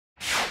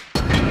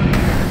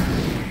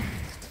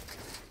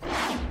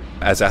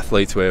As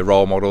athletes, we're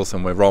role models,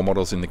 and we're role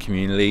models in the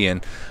community,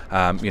 and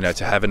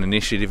to have an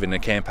initiative and a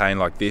campaign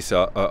like this,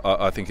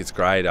 I think it's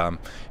great.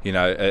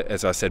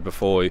 As I said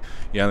before, you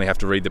only have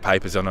to read the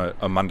papers on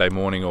a Monday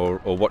morning or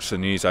watch the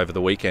news over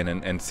the weekend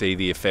and see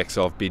the effects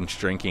of binge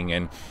drinking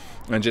and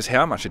just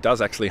how much it does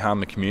actually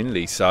harm the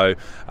community. So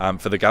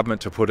for the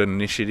government to put an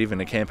initiative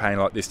and a campaign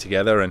like this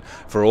together, and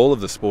for all of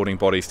the sporting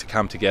bodies to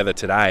come together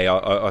today,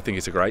 I think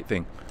it's a great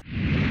thing.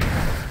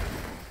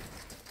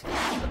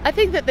 I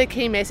think that the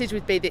key message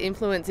would be the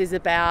influence is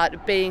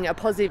about being a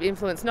positive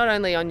influence not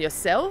only on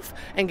yourself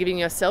and giving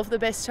yourself the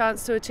best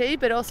chance to achieve,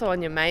 but also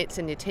on your mates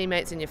and your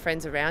teammates and your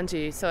friends around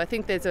you. So I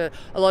think there's a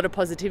lot of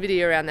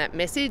positivity around that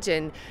message,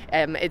 and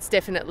it's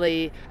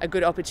definitely a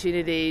good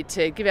opportunity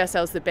to give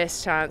ourselves the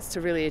best chance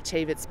to really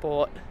achieve at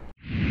sport.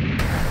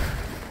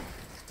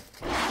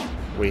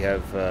 We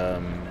have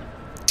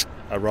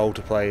a role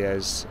to play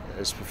as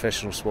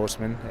professional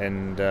sportsmen,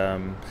 and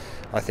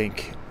I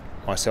think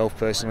myself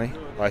personally,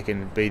 I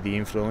can be the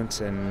influence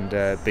and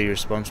be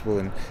responsible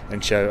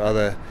and show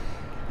other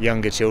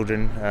younger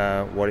children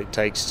what it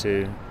takes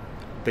to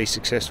be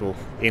successful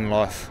in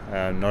life,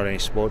 not only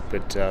sport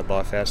but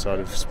life outside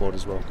of sport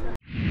as well.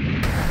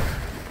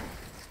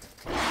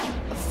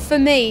 For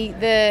me,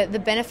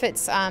 the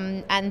benefits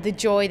and the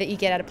joy that you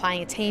get out of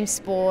playing a team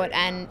sport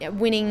and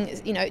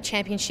winning,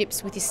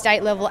 championships with your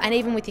state level and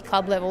even with your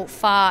club level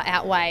far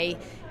outweigh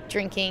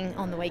drinking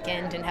on the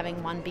weekend and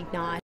having one big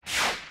night.